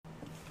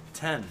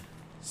10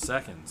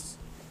 seconds.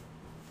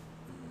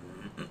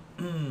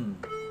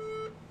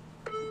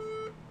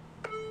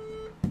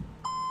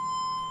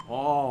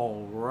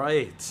 All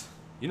right.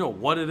 You know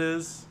what it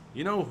is.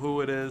 You know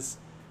who it is.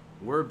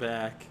 We're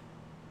back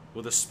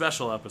with a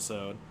special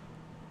episode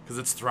because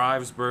it's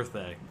Thrive's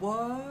birthday. What?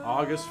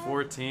 August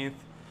 14th.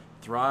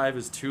 Thrive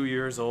is 2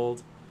 years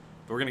old.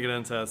 But we're going to get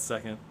into that in a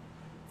second.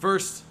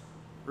 First,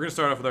 we're going to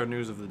start off with our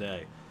news of the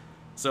day.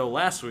 So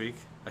last week,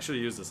 I should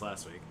have used this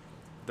last week,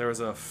 there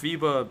was a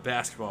FIBA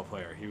basketball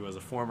player. He was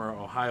a former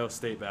Ohio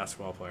State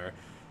basketball player,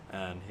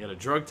 and he had a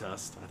drug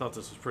test. I thought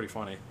this was pretty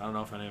funny. I don't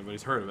know if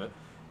anybody's heard of it.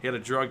 He had a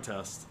drug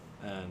test,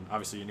 and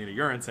obviously you need a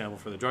urine sample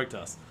for the drug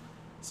test.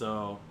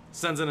 So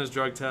sends in his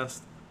drug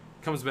test,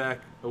 comes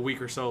back a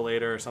week or so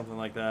later or something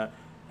like that,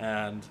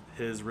 and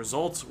his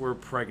results were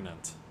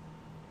pregnant.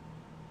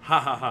 Ha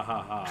ha ha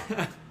ha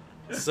ha.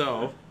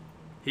 So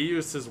he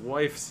used his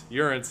wife's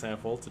urine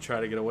sample to try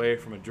to get away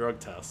from a drug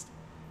test,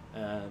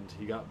 and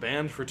he got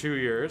banned for 2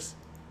 years,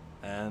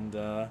 and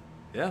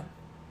yeah.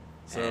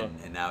 So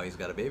And now he's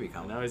got a baby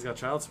coming. now he's got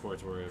child support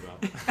to worry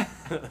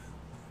about.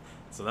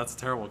 So that's a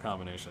terrible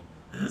combination.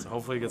 So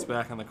hopefully he gets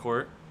back on the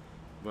court,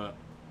 but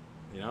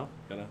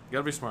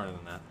gotta be smarter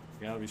than that.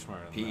 You gotta be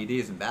smarter than that.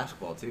 PEDs in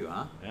basketball too,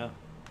 huh? Yeah,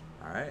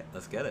 All right,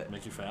 let's get it.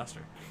 make you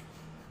faster.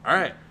 All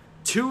right,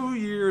 2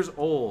 years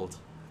old.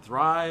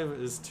 Thrive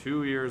is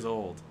 2 years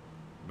old.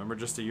 Remember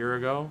just a year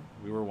ago,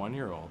 we were 1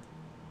 year old,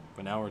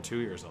 but now we're 2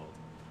 years old.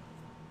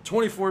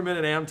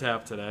 24-minute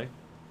AMTAP today.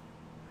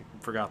 I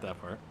forgot that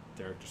part.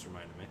 Derek just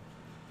reminded me.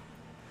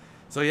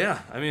 So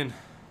yeah, I mean,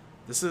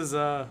 this is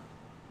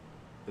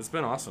it's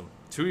been awesome.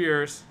 2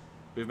 years,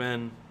 we've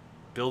been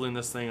building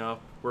this thing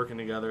up, working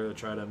together to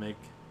try to make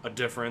a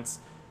difference,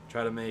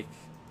 try to make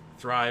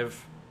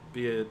Thrive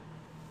be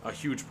a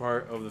huge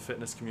part of the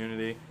fitness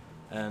community.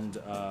 And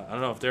I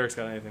don't know if Derek's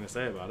got anything to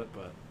say about it,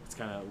 but it's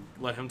kind of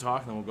let him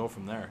talk, and then we'll go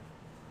from there.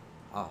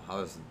 Oh,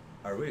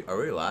 are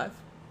we live?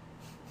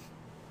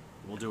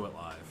 We'll do it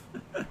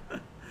live.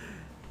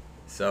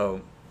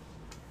 So,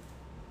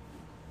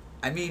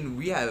 I mean,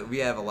 we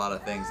have a lot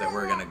of things that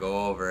we're gonna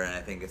go over, and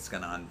I think it's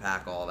gonna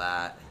unpack all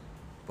that.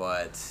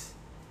 But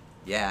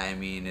yeah, I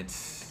mean,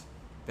 it's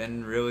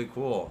been really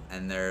cool,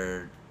 and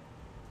the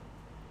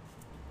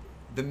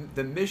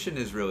mission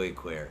is really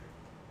clear.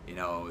 You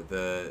know,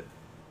 the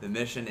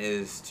mission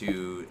is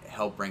to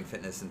help bring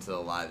fitness into the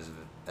lives of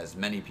as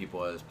many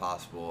people as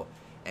possible.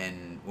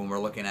 And when we're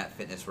looking at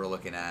fitness, we're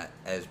looking at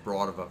as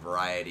broad of a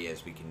variety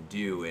as we can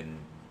do in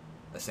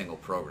a single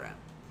program.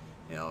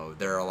 You know,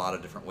 there are a lot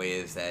of different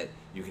ways that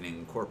you can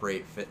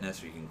incorporate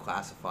fitness, or you can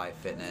classify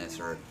fitness,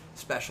 or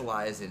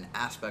specialize in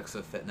aspects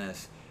of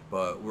fitness,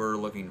 but we're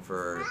looking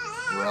for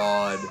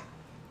broad,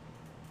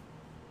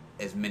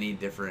 as many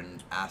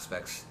different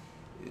aspects,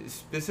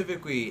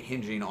 specifically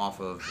hinging off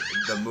of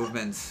the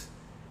movements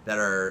that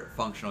are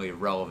functionally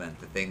relevant,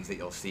 the things that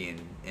you'll see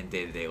in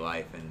day-to-day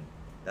life, and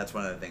that's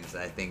one of the things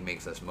that I think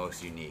makes us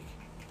most unique.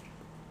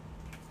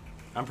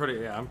 I'm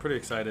pretty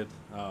excited.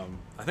 I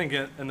think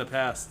in the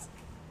past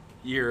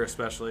year,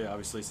 especially,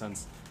 obviously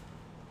since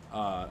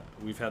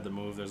we've had the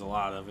move, there's a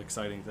lot of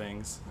exciting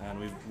things, and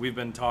we've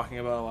been talking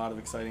about a lot of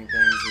exciting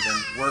things. We've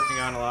been working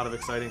on a lot of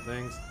exciting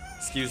things.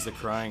 Excuse the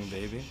crying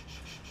baby,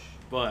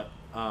 but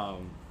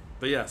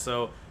yeah.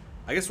 So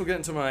I guess we'll get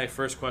into my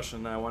first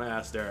question that I want to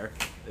ask Derek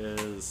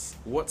is,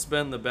 what's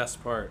been the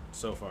best part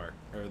so far,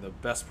 or the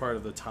best part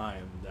of the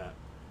time that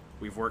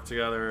we've worked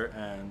together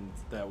and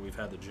that we've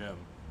had the gym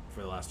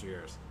for the last 2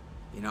 years?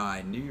 You know,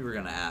 I knew you were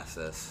going to ask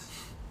this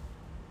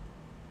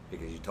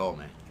because you told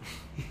me.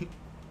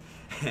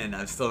 And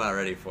I'm still not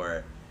ready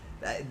for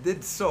it.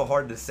 It's so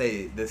hard to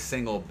say the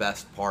single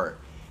best part,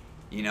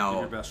 you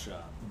know. Give your best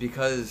shot.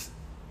 Because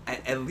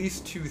at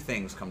least two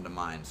things come to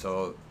mind.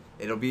 So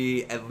it'll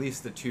be at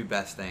least the two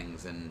best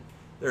things. And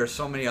there are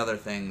so many other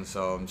things,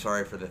 so I'm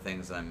sorry for the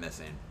things that I'm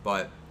missing.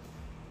 But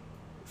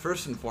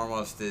first and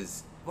foremost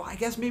is, well, I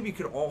guess maybe it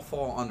could all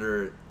fall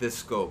under this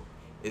scope,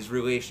 is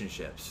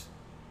relationships.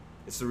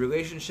 It's the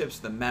relationships,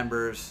 the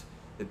members,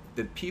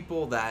 the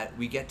people that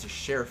we get to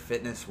share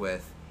fitness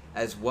with,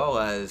 as well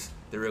as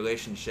the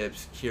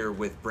relationships here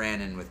with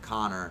Brandon, with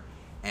Connor,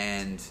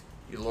 and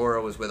Laura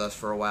was with us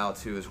for a while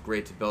too. It was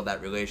great to build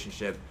that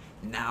relationship.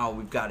 Now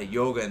we've got a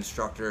yoga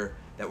instructor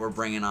that we're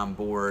bringing on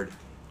board,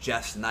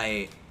 Jess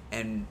Knight,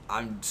 and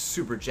I'm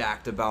super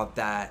jacked about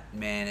that,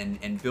 man,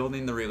 and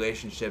building the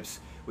relationships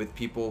with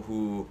people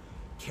who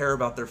care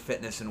about their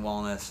fitness and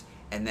wellness,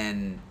 and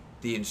then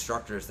the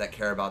instructors that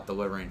care about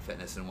delivering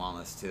fitness and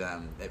wellness to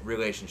them. That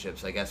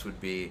relationships, I guess, would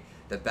be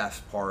the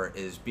best part,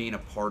 is being a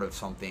part of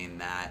something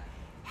that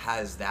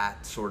has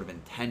that sort of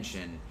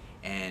intention,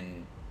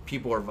 and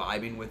people are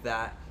vibing with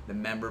that. The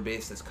member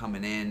base that's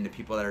coming in, the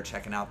people that are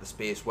checking out the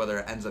space, whether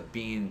it ends up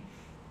being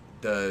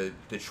the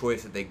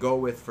choice that they go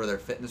with for their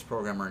fitness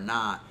program or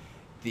not,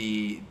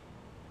 the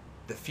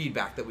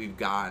feedback that we've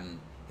gotten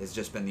has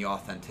just been the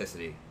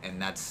authenticity,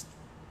 and that's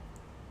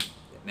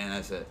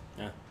it.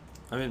 Yeah.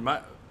 I mean,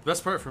 my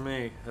best part for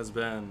me has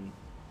been,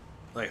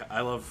 like,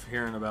 I love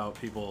hearing about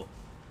people,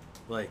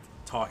 like,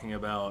 talking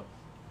about,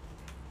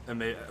 and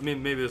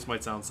maybe this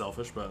might sound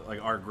selfish, but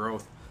like our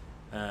growth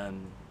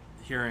and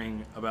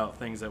hearing about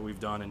things that we've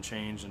done and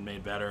changed and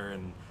made better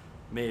and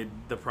made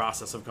the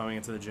process of coming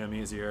into the gym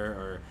easier,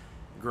 or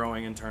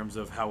growing in terms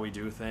of how we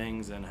do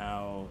things and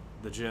how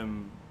the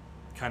gym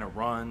kind of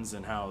runs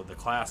and how the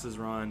classes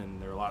run,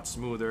 and they're a lot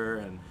smoother.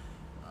 And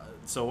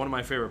so one of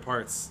my favorite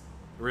parts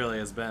really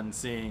has been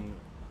seeing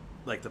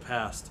like the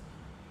past,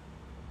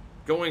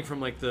 going from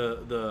like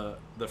the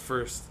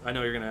first, I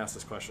know you're gonna ask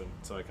this question,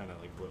 so I kind of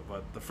like blew it,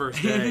 but the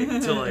first day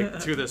to like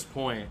to this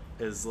point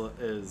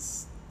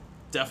is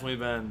definitely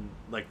been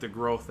like the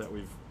growth that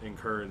we've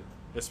incurred,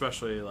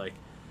 especially like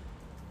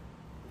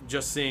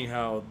just seeing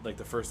how like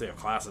the first day of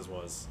classes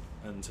was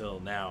until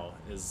now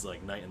is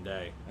like night and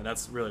day. And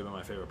that's really been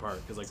my favorite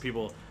part, because like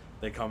people,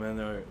 they come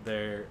in,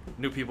 they're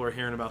new people are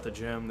hearing about the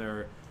gym.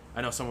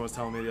 I know someone was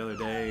telling me the other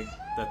day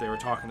that they were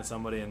talking to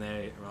somebody and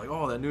they were like,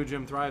 oh, that new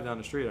gym Thrive down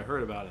the street, I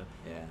heard about it.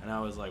 Yeah. And I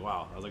was like,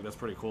 wow. I was like, that's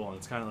pretty cool. And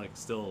it's kind of like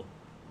still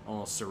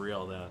almost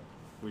surreal that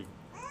we've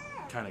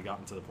kind of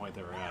gotten to the point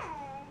that we're at.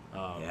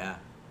 Yeah.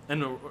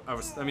 And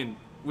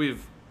we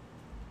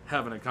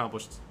haven't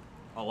accomplished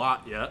a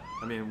lot yet.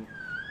 I mean,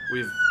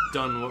 we've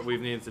done what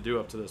we've needed to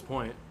do up to this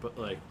point, but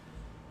like,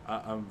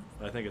 I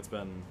think that's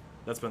been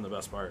the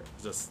best part.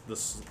 Just the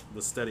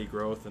steady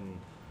growth and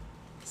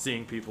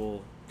seeing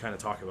people kind of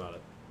talk about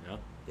it. You know?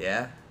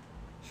 Yeah,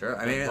 sure.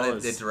 I mean,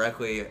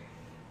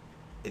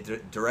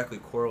 it directly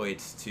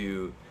correlates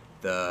to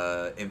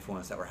the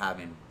influence that we're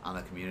having on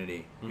the community.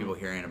 Mm-hmm. People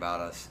hearing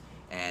about us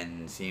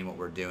and seeing what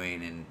we're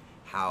doing, and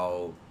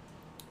how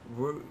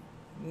we're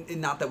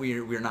not that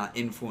we're not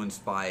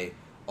influenced by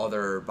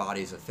other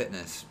bodies of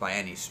fitness by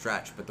any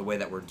stretch, but the way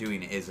that we're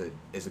doing it is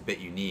a bit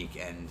unique,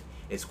 and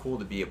it's cool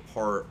to be a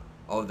part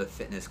of the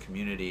fitness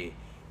community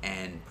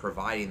and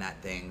providing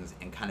that things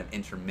and kind of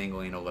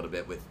intermingling a little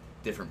bit with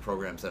different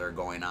programs that are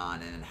going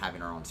on and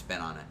having our own spin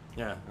on it.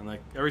 Yeah, and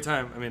like every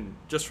time, I mean,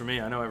 just for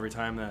me, I know every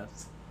time that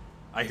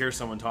I hear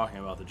someone talking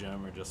about the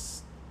gym or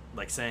just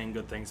like saying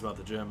good things about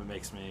the gym, it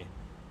makes me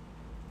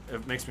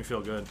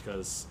feel good,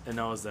 because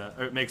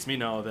it makes me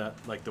know that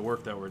like the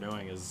work that we're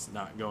doing is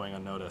not going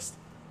unnoticed.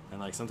 And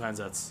like sometimes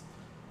that's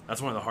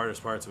one of the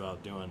hardest parts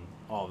about doing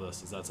all of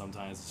this, is that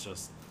sometimes it's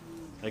just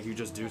like you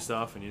just do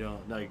stuff and you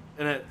don't like,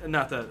 and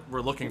not that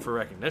we're looking for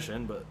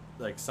recognition, but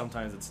like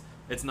sometimes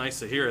it's nice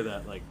to hear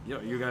that like, you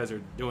know, you guys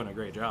are doing a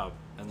great job,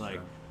 and like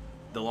Sure.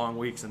 the long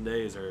weeks and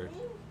days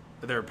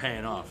they're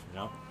paying off, you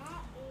know.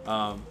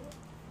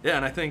 Yeah,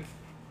 and I think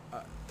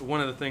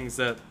one of the things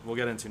that we'll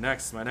get into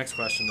next, my next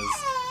question is,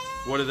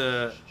 what are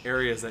the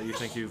areas that you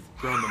think you've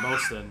grown the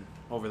most in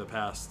over the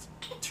past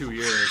 2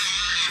 years,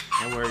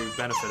 and where you've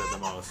benefited the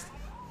most?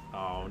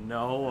 Oh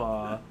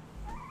no,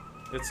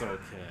 it's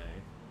okay.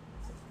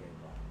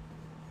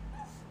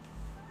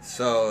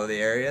 So the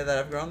area that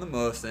I've grown the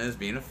most in is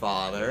being a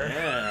father.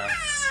 Yeah.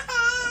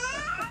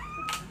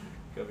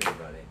 Come here,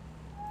 buddy.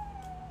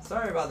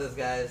 Sorry about this,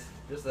 guys.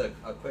 Just a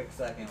quick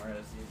second. We're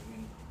gonna see if we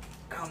can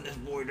calm this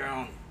boy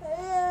down.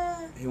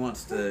 He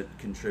wants to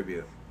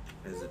contribute,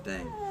 is the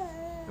thing.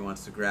 He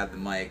wants to grab the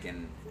mic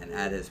and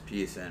add his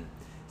piece in.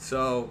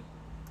 So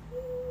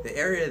the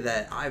area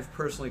that I've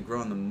personally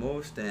grown the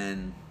most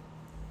in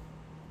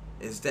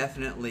is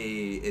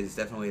definitely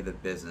the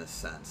business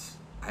sense.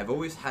 I've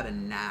always had a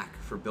knack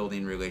for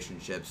building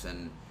relationships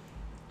and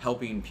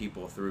helping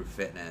people through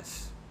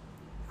fitness.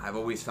 I've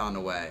always found a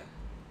way.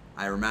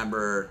 I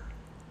remember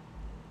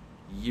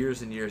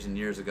years and years and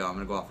years ago, I'm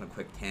going to go off on a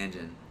quick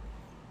tangent,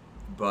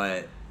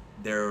 but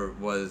there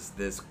was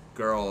this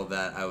girl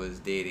that I was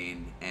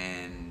dating,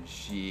 and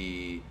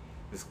she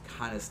was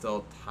kind of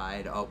still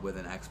tied up with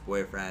an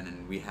ex-boyfriend,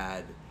 and we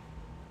had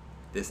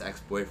this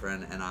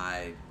ex-boyfriend and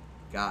I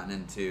gotten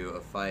into a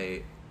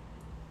fight.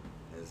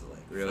 It was like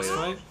really... Fist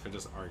fight or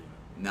just argument?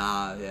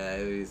 Nah, yeah,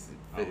 it was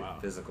wow.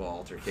 Physical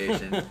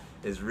altercation.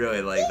 Is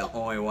really like the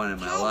only one in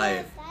my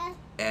life.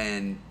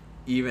 And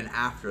even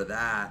after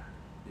that,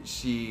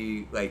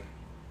 she like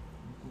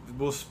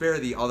will spare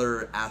the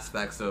other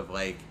aspects of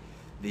like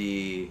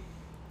the,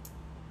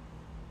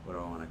 what do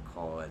I want to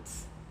call it?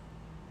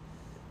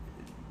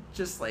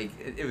 Just like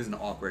it was an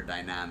awkward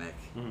dynamic.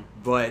 Mm-hmm.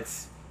 But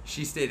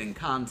she stayed in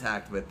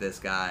contact with this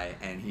guy,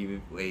 and he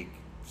like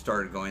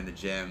started going to the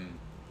gym,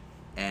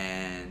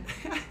 and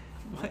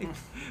like,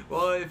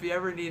 well, if he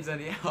ever needs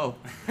any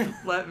help,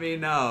 let me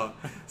know.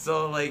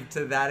 So like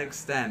to that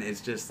extent,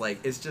 it's just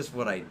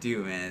what I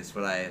do, man. It's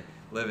what I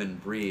live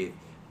and breathe.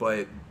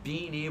 But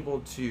being able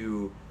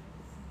to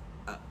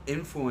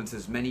influence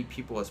as many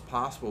people as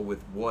possible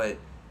with what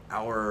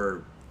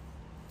our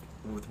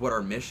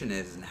mission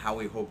is and how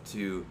we hope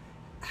to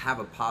have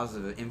a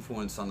positive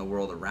influence on the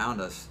world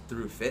around us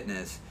through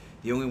fitness,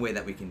 the only way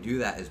that we can do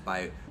that is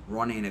by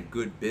running a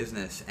good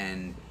business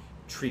and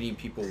treating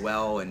people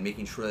well and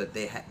making sure that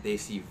they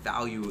see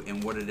value in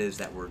what it is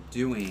that we're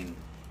doing,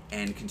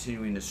 and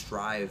continuing to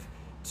strive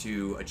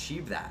to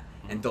achieve that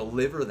and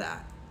deliver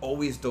that,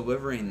 always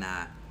delivering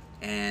that.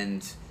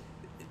 And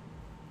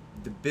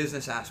the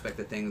business aspect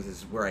of things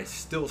is where I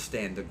still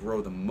stand to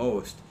grow the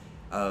most.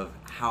 of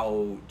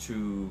how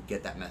to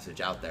get that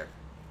message out there.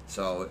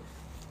 So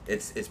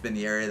it's been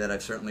the area that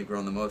I've certainly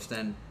grown the most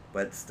in,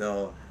 but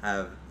still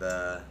have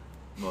the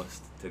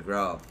most to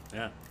grow.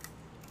 Yeah.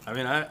 I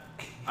mean,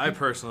 I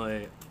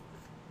personally,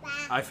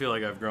 I feel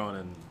like I've grown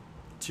in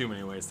too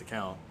many ways to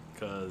count,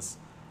 because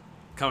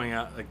coming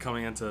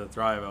into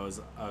Thrive,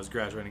 I was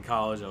graduating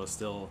college. I was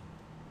still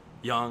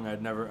young. I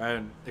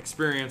hadn't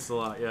experienced a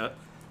lot yet.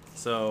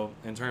 So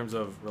in terms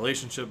of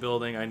relationship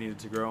building, I needed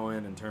to grow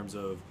in terms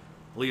of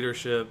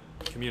leadership,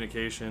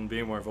 communication,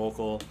 being more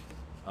vocal,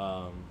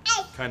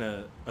 kind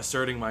of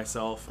asserting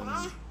myself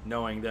and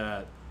knowing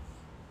that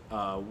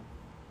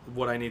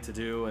what I need to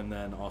do, and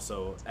then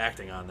also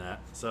acting on that.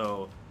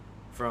 So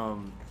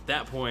from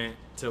that point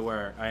to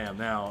where I am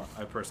now,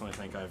 I personally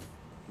think I've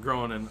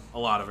grown in a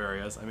lot of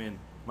areas. I mean,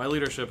 my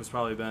leadership,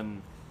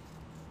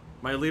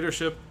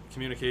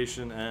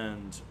 communication,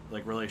 and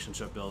like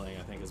relationship building,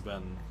 I think has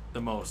been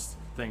the most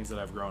things that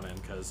I've grown in,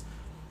 because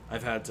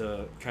I've had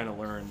to kind of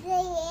learn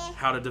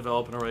how to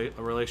develop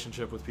a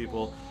relationship with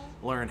people,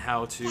 learn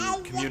how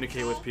to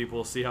communicate with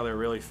people, see how they're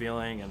really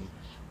feeling, and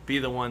be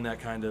the one that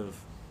kind of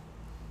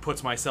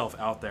puts myself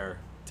out there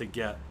to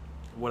get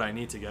what I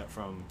need to get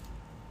from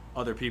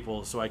other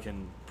people, so I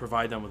can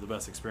provide them with the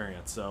best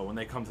experience. So when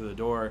they come through the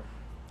door,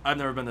 I've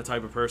never been the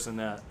type of person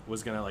that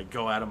was gonna like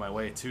go out of my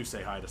way to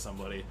say hi to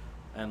somebody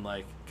and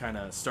like kind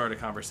of start a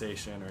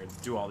conversation or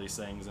do all these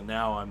things. And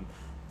now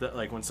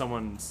like when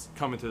someone's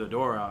coming through the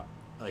door,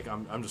 like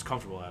I'm just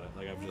comfortable at it.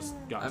 Like I've just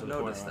gotten to the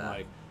point where I'm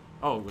like,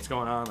 oh, what's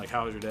going on? Like,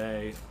 how was your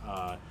day?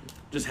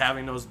 Just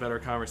having those better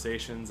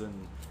conversations,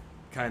 and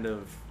kind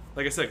of,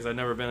 like I said, because I've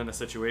never been in a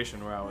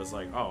situation where I was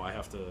like, oh, I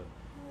have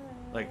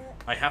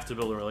to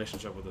build a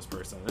relationship with this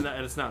person.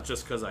 And it's not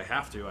just because I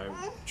have to. I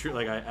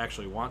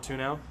actually want to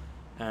now,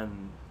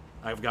 and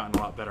I've gotten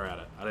a lot better at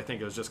it. And I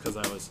think it was just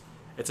because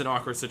it's an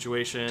awkward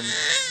situation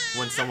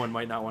when someone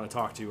might not want to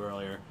talk to you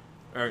earlier,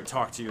 or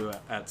talk to you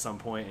at some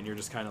point, and you're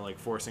just kind of like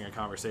forcing a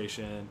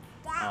conversation.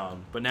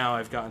 But now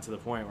I've gotten to the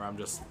point where I'm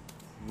just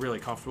really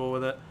comfortable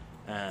with it,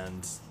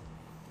 and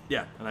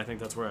yeah, and I think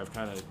that's where I've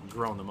kind of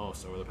grown the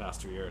most over the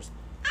past 2 years.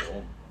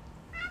 Cool.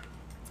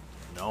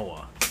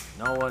 Noah.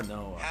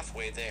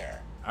 Halfway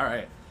there. All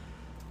right.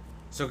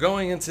 So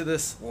going into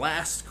this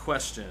last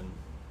question,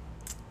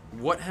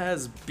 what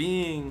has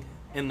being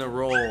in the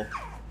role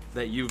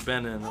that you've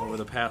been in over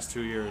the past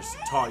 2 years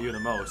taught you the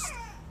most?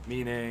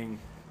 Meaning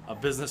a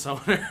business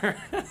owner,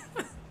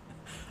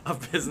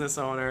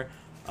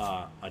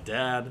 a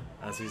dad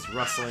as he's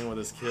wrestling with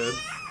his kid,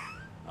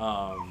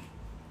 a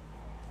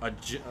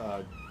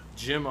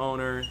gym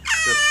owner,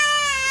 just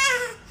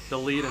the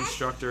lead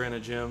instructor in a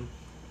gym,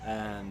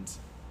 and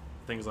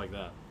things like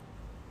that.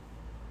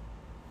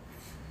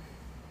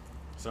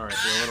 Sorry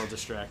if you're a little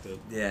distracted.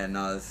 Yeah,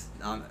 no,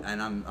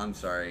 I'm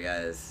sorry,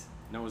 guys.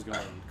 Noah's going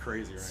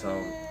crazy right now.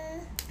 So,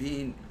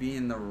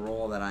 being the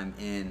role that I'm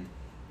in,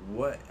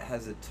 what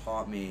has it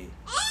taught me?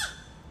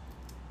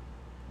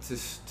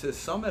 To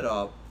sum it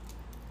up,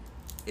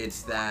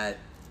 it's that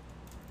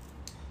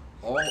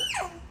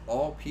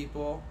all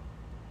people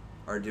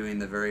are doing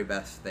the very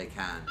best they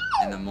can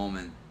in the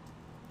moment.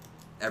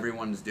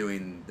 Everyone's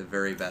doing the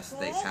very best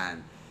they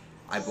can.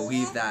 I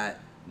believe that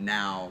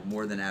now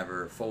more than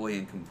ever, fully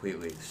and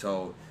completely.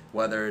 So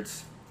whether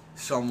it's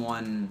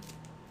someone,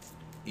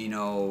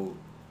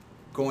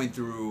 going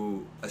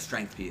through a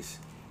strength piece,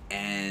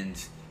 and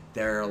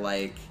they're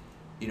like,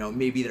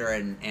 maybe they're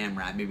at an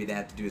AMRAP, maybe they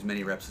have to do as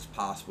many reps as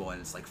possible, and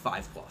it's like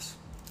 5+.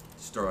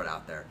 Just throw it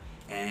out there.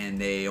 And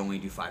they only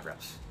do 5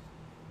 reps.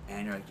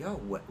 And you're like, yo,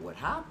 what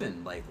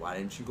happened? Like, why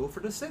didn't you go for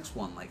the 6th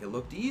one? Like, it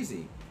looked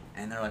easy.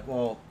 And they're like,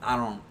 well, I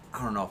don't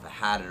know if I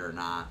had it or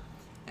not.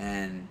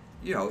 And,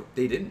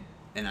 they didn't.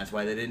 And that's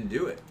why they didn't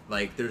do it.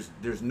 Like,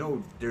 there's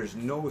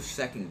no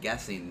second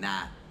guessing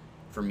that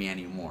for me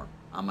anymore.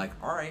 I'm like,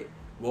 all right,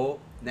 well,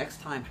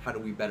 next time, how do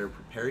we better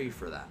prepare you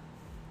for that?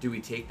 Do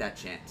we take that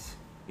chance?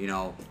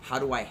 How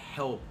do I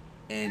help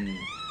in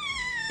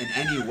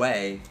any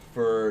way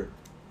for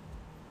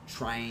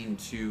trying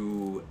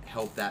to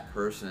help that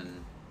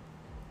person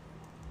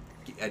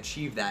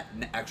achieve that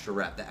extra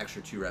rep, the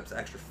extra 2 reps, the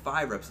extra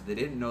 5 reps that they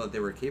didn't know that they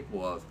were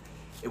capable of?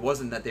 It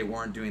wasn't that they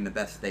weren't doing the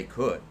best they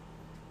could.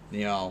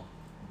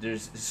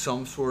 There's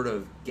some sort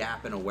of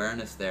gap in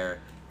awareness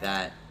there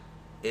that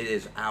it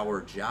is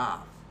our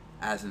job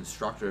as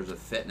instructors of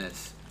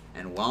fitness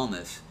and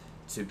wellness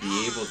to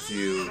be able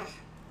to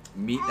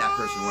meet that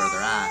person where they're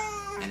at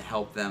and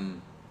help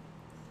them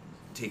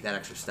take that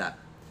extra step.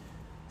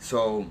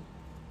 So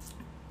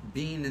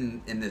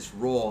being in this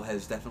role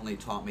has definitely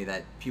taught me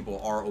that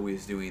people are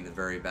always doing the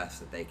very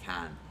best that they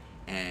can,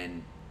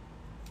 and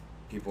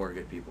people are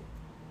good people.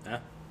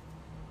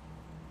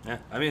 Yeah.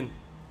 I mean,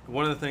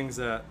 one of the things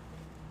that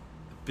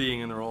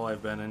being in the role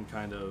I've been in,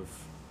 kind of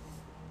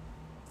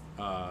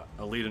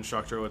a lead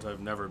instructor, which I've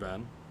never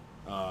been,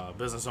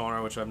 business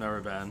owner, which I've never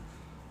been,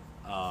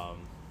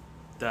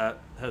 that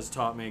has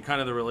taught me kind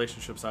of the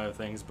relationship side of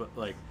things, but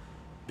like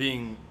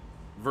being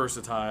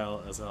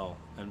versatile as hell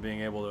and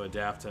being able to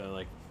adapt to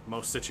like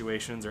most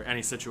situations or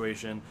any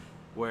situation,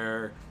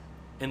 where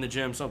in the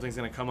gym something's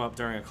going to come up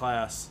during a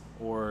class,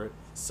 or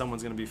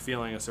someone's going to be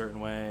feeling a certain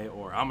way,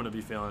 or I'm going to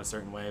be feeling a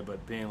certain way,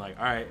 but being like,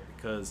 all right,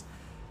 because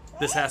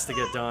this has to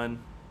get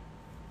done,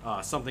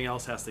 something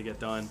else has to get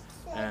done,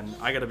 and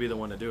I got to be the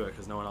one to do it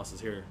because no one else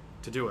is here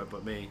to do it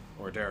but me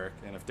or Derek,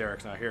 and if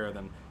Derek's not here,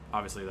 then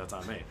obviously that's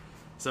on me.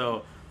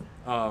 So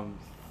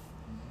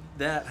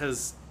that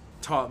has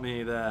taught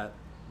me that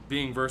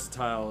being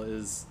versatile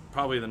is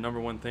probably the number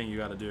one thing you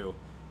got to do,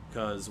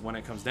 because when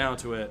it comes down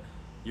to it,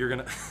 you're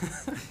gonna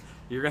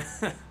you're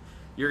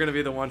gonna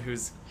be the one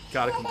who's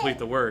got to complete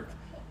the work,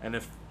 and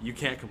if you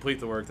can't complete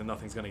the work, then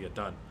nothing's gonna get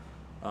done.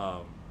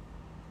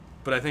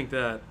 But I think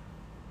that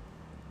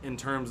in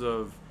terms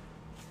of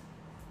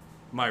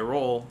my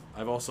role,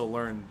 I've also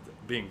learned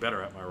being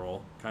better at my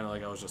role, kind of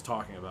like I was just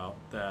talking about,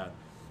 that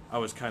I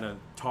was kind of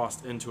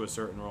tossed into a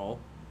certain role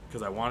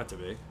because I wanted to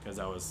be, because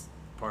I was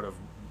part of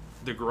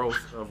the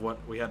growth of what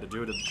we had to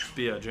do to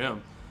be a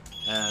gym.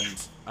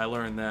 And I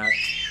learned that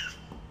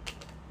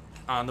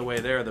on the way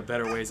there, the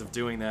better ways of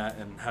doing that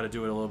and how to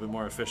do it a little bit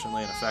more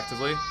efficiently and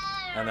effectively.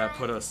 And that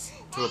put us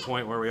to a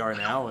point where we are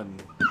now,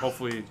 and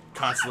hopefully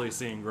constantly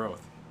seeing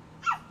growth.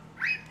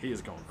 He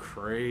is going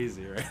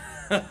crazy, right?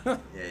 Yeah,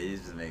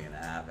 he's just making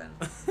it happen.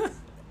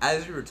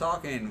 As you were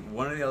talking,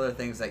 one of the other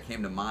things that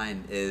came to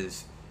mind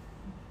is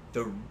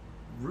the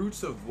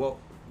roots of what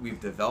we've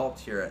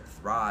developed here at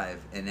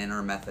Thrive and in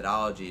our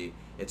methodology.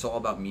 It's all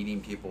about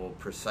meeting people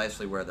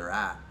precisely where they're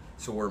at.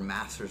 So we're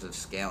masters of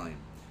scaling.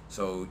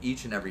 So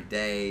each and every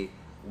day,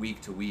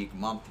 week to week,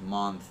 month to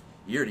month,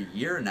 year to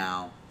year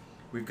now,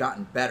 we've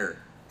gotten better.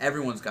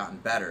 Everyone's gotten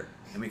better,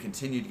 and we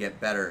continue to get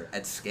better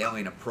at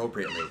scaling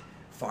appropriately,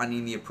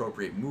 finding the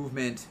appropriate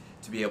movement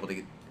to be able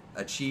to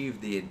achieve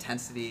the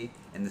intensity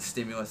and the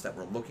stimulus that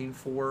we're looking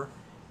for,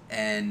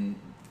 and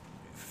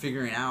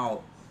figuring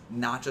out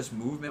not just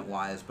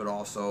movement-wise, but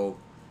also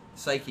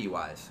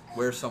psyche-wise,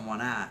 where's someone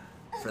at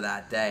for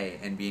that day,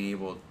 and being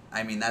able,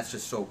 I mean, that's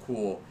just so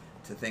cool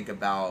to think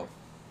about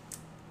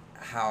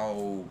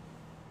how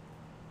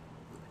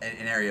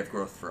an area of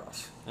growth for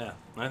us. Yeah,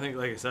 I think,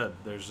 like I said,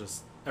 there's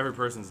just, every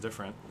person's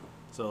different.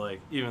 So,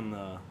 like, even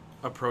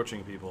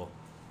approaching people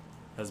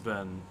has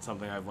been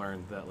something I've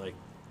learned, that, like,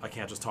 I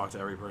can't just talk to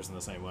every person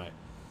the same way.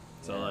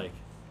 So, like,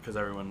 because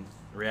everyone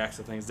reacts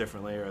to things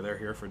differently, or they're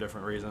here for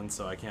different reasons,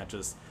 so I can't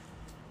just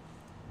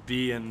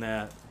be in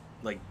that,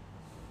 like,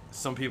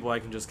 some people I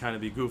can just kind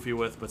of be goofy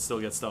with but still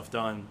get stuff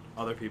done.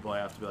 Other people I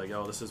have to be like,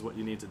 oh, this is what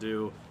you need to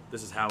do,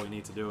 this is how we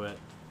need to do it,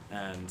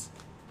 and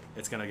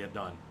it's going to get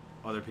done.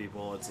 Other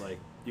people, it's like,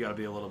 you got to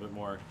be a little bit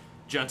more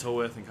gentle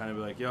with and kind of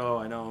be like, yo,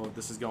 I know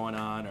this is going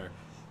on, or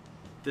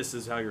this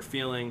is how you're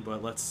feeling,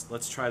 but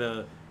let's try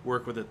to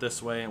work with it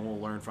this way, and we'll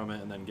learn from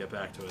it and then get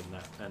back to it,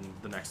 and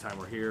the next time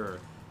we're here, or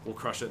we'll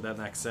crush it that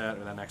next set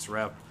or that next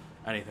rep,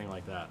 anything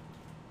like that.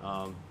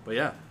 But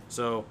yeah,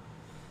 so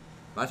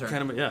my turn.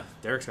 Kind of, yeah,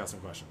 Derek's got some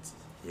questions.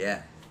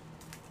 Yeah.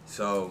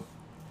 So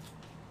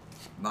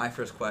my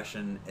first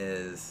question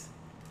is,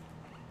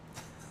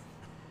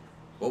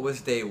 what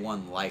was day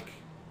one like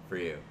for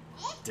you?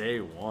 Day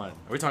one.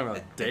 Are we talking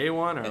about day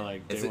one, or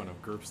like day one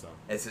of group stuff?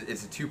 It's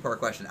a two-part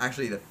question.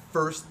 Actually, the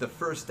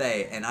first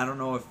day, and I don't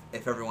know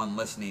if everyone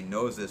listening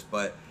knows this,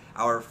 but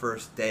our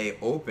first day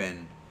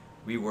open,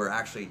 we were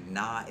actually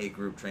not a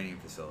group training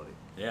facility.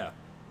 Yeah.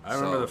 I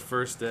remember the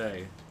first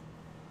day.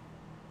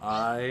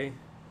 I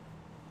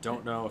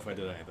don't know if I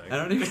did anything. I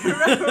don't even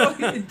remember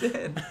what you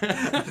did.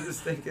 I was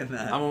just thinking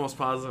that. I'm almost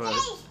positive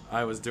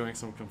I was doing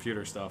some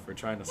computer stuff, or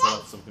trying to set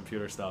up some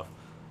computer stuff.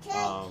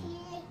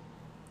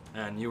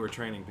 And you were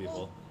training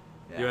people.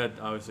 Yeah. You had,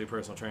 obviously,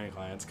 personal training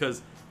clients,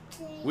 because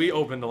we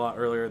opened a lot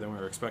earlier than we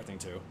were expecting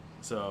to.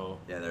 So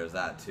yeah, there's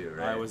that too,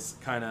 right? I was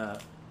kind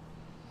of,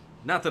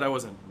 not that I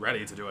wasn't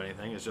ready to do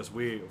anything, it's just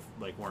we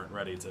like weren't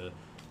ready to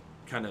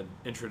kind of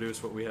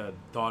introduce what we had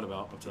thought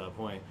about up to that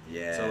point.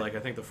 Yeah. So like, I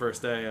think the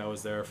first day I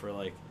was there for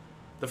like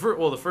the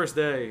first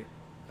day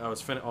I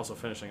was also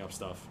finishing up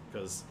stuff,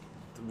 because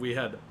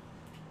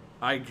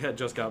I had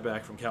just got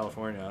back from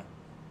California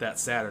that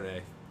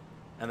Saturday,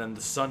 and then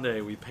the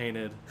Sunday we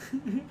painted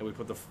and we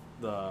put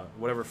the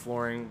whatever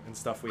flooring and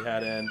stuff we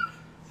had in,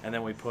 and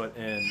then we put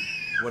in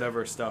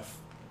whatever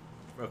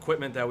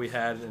equipment that we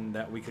had and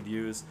that we could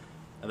use,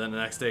 and then the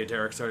next day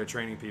Derek started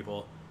training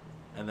people,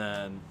 and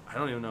then I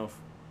don't even know if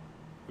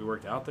we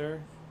worked out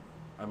there.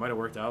 I might have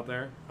worked out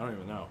there. I don't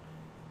even know.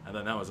 And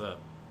then that was it.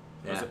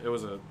 It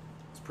was a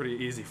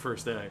pretty easy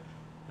first day,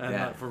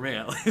 and for me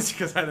at least,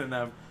 because I didn't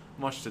have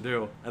much to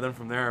do. And then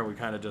from there we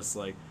kind of just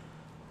like,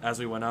 as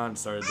we went on,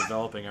 started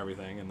developing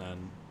everything, and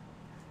then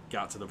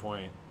got to the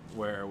point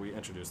where we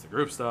introduced the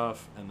group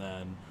stuff, and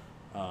then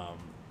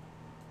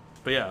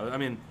but yeah, I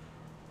mean,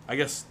 I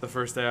guess the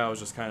first day I was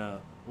just kind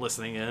of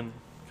listening in,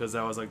 because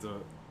that was like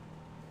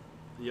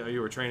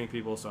you were training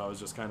people, so I was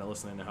just kind of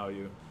listening to how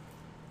you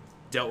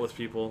dealt with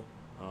people.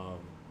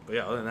 But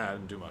yeah, other than that, I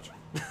didn't do much.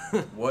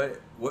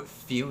 What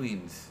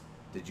feelings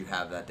did you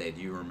have that day?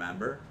 Do you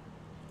remember?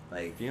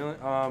 Like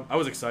I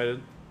was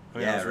excited. I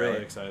mean, I was really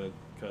right. excited,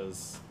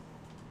 because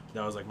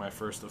that was like my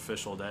first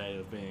official day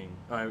of being,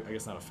 I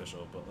guess not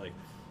official, but like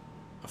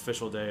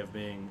official day of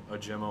being a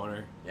gym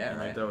owner. Yeah, and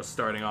right. like that was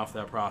starting off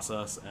that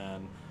process,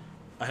 and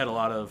I had a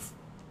lot of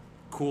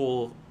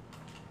cool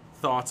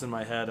thoughts in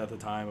my head at the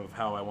time of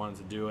how I wanted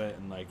to do it,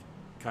 and like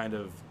kind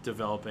of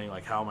developing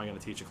like how am I going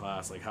to teach a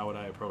class, like how would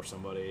I approach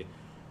somebody,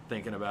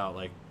 thinking about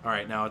like, all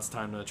right, now it's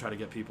time to try to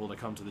get people to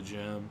come to the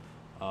gym,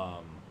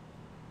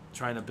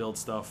 trying to build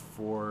stuff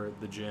for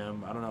the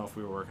gym. I don't know if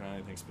we were working on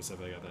anything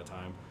specific at that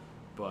time,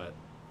 but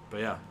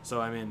yeah, so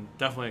I mean,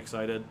 definitely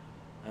excited,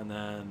 and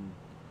then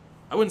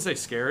I wouldn't say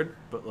scared,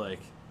 but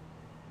like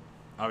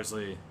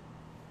obviously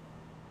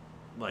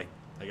like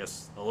I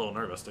guess a little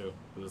nervous too,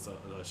 because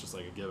that's just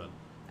like a given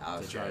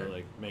to try to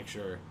like make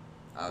sure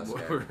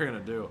what we're gonna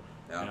do.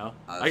 Yeah, you know,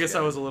 I I guess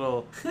scared. I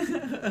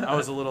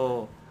was a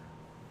little.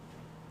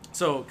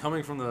 So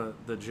coming from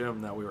the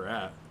gym that we were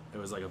at, it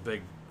was like a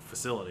big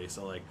facility.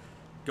 So like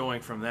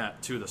going from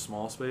that to the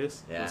small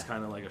space was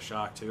kind of like a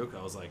shock too. 'Cause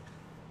I was like,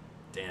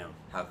 damn,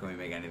 How can we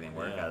make anything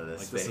work out of this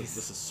like space?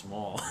 This is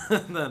small.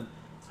 And then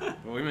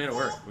we made it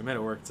work. We made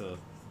it work to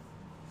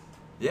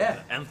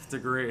Yeah. the nth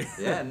degree.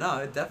 Yeah, no,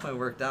 it definitely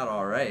worked out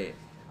all right.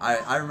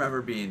 I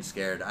remember being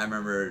scared. I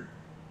remember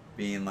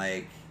being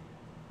like,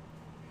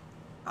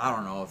 I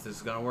don't know if this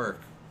is going to work.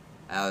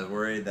 I was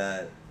worried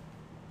that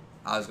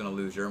I was going to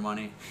lose your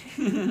money.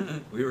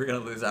 We were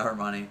going to lose our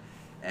money.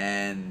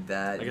 And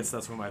that... I guess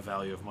that's where my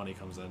value of money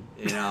comes in.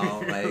 You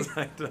know, like...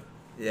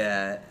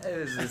 Yeah, it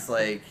was just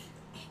like,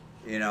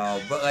 you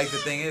know, but like the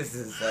thing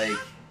is like,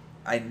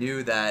 I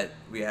knew that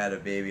we had a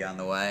baby on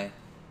the way,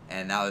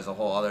 and that was a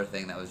whole other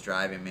thing that was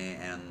driving me,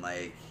 and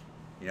like,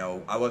 you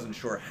know, I wasn't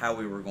sure how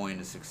we were going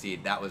to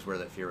succeed. That was where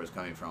the fear was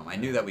coming from. I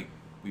knew that we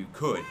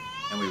could,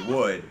 and we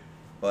would,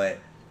 but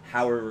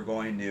how we were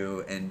going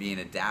to, and being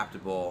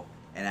adaptable,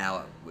 and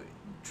how,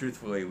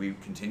 truthfully, we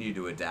continue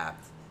to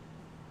adapt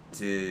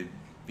to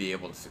be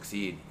able to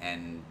succeed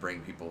and bring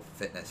people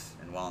fitness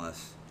and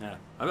wellness. Yeah,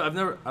 I've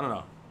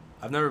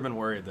never been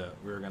worried that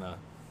we were gonna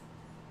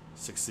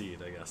succeed.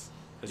 I guess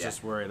it's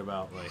just worried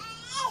about like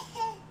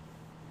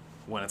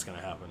when it's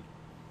gonna happen.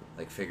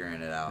 Like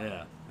figuring it out.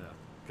 Yeah,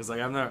 because like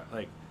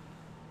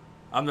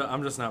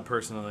I'm just not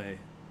personally.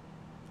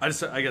 I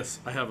guess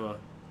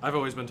I've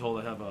always been told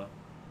I have a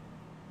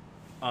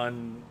I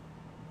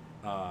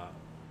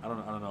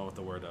don't know what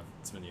the word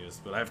that's been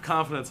used, but I have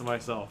confidence in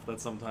myself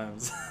that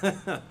sometimes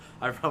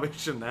I probably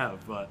shouldn't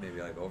have, but Maybe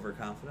like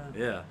overconfident.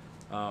 yeah.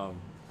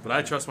 But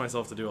I trust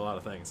myself to do a lot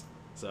of things,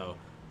 so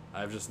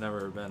I've just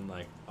never been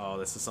like, oh,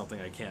 this is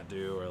something I can't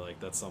do, or like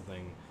that's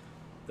something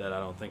that I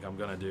don't think I'm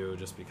gonna do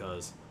just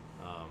because.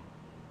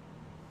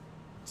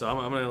 So I'm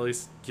gonna at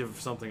least give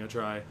something a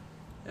try.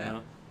 Yeah. You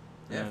know?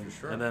 Yeah, for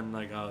sure. And then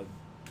like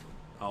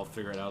I'll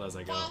figure it out as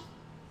I go.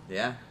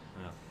 Yeah.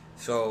 Yeah.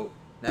 So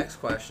next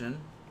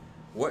question: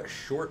 what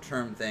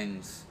short-term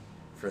things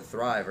for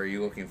Thrive are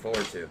you looking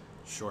forward to?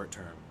 Short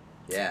term.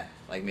 Yeah,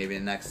 like maybe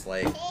the next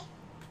a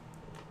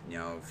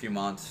few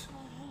months,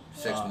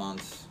 6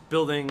 months.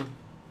 Building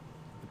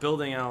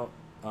out.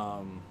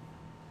 I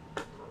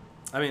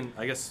mean,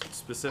 I guess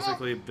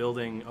specifically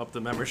building up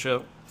the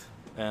membership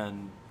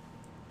and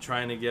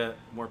trying to get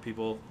more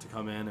people to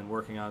come in and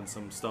working on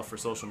some stuff for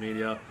social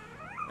media,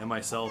 and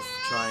myself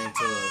trying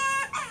to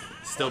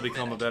still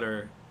become a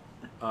better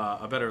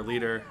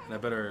leader and a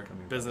better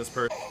business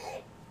person.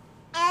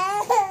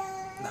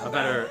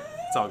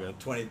 It's all good.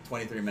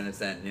 23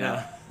 minutes in, you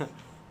Yeah. know?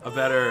 A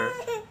better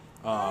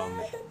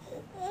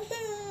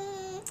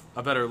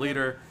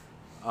leader.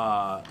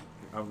 I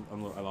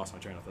lost my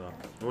train of thought.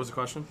 What was the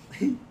question?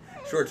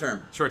 Short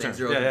term. Short term. Things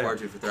you're looking forward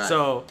to for Thrive.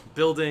 So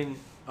building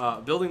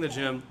the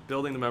gym,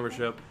 building the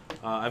membership.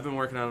 I've been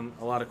working on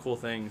a lot of cool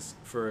things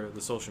for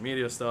the social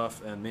media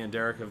stuff, and me and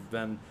Derek have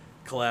been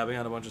collabing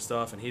on a bunch of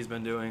stuff, and he's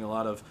been doing a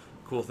lot of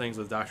cool things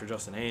with Dr.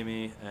 Justin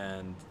Amy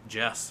and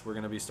Jess. We're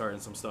going to be starting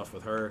some stuff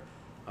with her,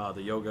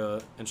 the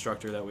yoga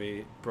instructor that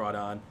we brought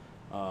on.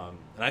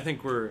 And I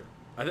think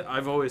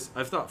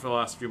I've thought for the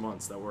last few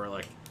months that we're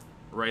like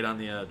right on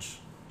the edge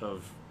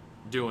of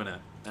doing it.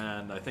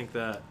 And I think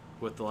that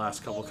with the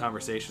last couple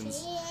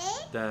conversations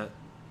that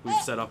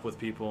we've set up with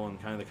people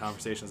and kind of the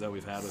conversations that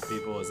we've had with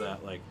people is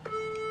that like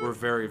we're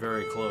very,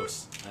 very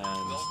close. And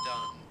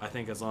I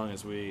think as long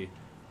as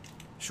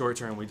short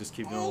term, we just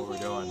keep doing what we're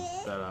doing,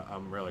 that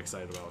I'm really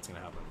excited about what's going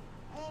to happen.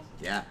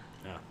 Yeah.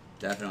 Yeah.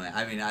 Definitely.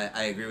 I mean,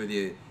 I agree with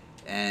you.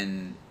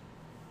 And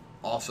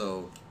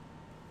also,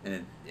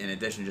 in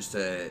addition, just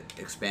to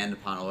expand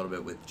upon a little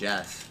bit with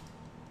Jess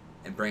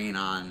and bringing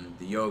on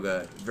the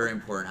yoga, very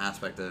important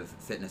aspect of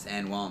fitness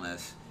and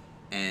wellness,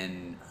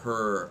 and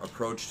her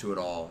approach to it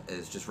all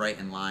is just right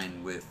in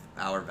line with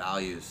our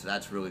values. So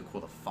that's really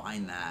cool to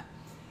find that.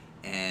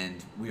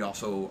 And we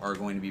also are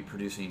going to be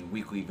producing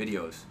weekly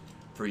videos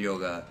for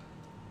yoga.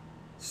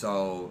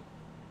 So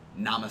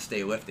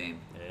namaste lifting.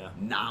 Yeah.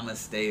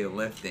 Namaste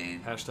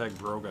lifting. Hashtag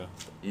Broga.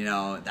 You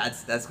know,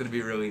 that's going to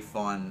be really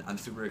fun. I'm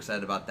super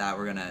excited about that.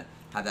 We're going to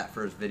have that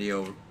first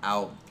video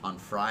out on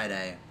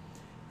Friday.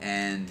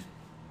 And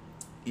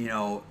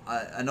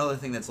Another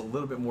thing that's a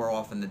little bit more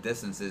off in the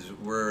distance is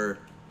we're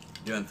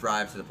doing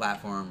Thrive to the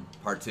Platform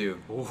Part 2.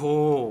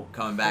 Oh.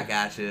 Coming back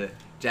at you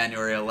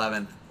January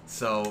 11th.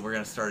 So we're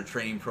going to start a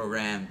training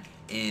program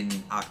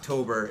in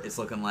October, it's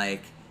looking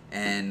like,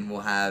 and we'll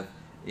have,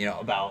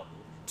 about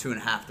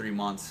 2.5, 3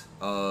 months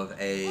of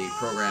a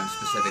program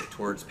specific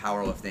towards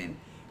powerlifting.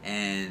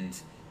 And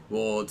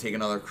we'll take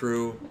another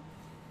crew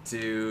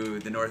to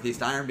the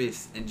Northeast Iron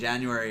Beast in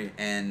January,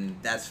 and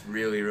that's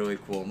really, really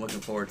cool. I'm looking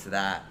forward to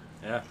that.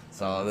 Yeah.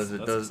 So those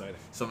exciting.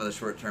 Some of the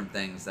short-term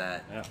things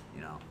that,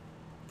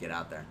 get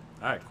out there.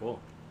 All right, cool.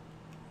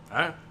 All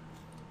right.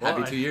 Well,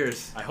 Happy 2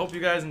 years. I hope you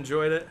guys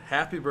enjoyed it.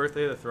 Happy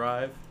birthday to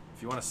Thrive.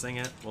 If you want to sing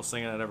it, we'll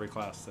sing it at every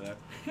class today.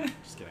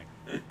 Just kidding.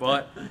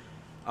 But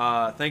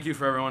thank you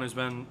for everyone who's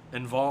been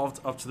involved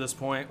up to this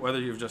point, whether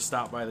you've just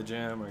stopped by the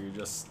gym or you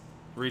just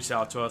reached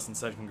out to us and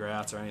said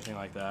congrats or anything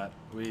like that.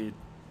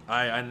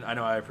 I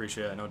know I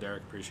appreciate it. I know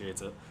Derek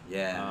appreciates it.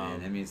 Yeah,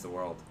 man, it means the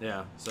world.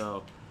 Yeah,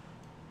 so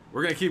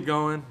we're going to keep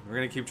going. We're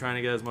going to keep trying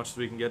to get as much as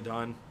we can get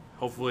done.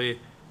 Hopefully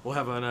we'll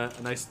have a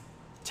nice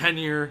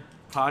 10-year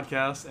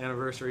podcast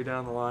anniversary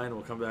down the line.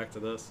 We'll come back to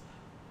this,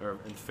 or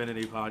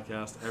infinity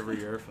podcast every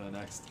year for the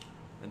next,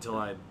 until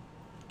I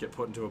get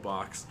put into a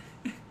box.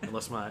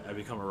 Unless I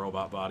become a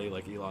robot body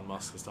like Elon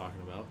Musk was talking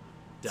about.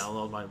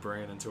 Download my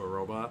brain into a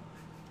robot.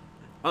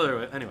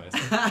 Anyways.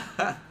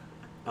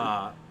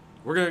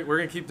 We're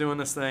gonna keep doing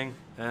this thing,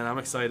 and I'm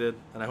excited,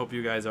 and I hope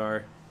you guys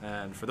are.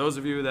 And for those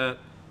of you that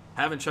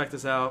haven't checked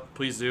us out,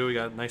 please do. We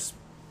got a nice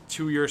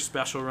 2-year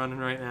special running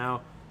right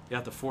now. You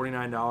got the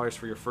 $49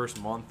 for your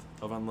first month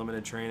of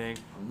unlimited training.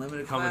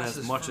 Unlimited coming classes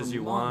as much for as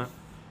you a want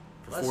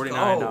month. for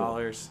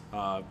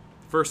 $49.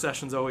 First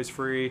session's always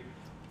free.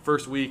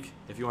 First week,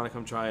 if you want to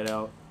come try it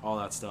out, all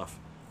that stuff.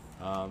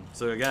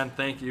 So again,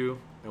 thank you,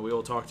 and we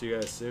will talk to you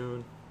guys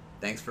soon.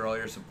 Thanks for all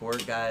your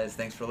support, guys.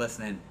 Thanks for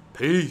listening.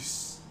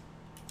 Peace.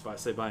 Bye.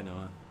 Say bye,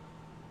 Noah.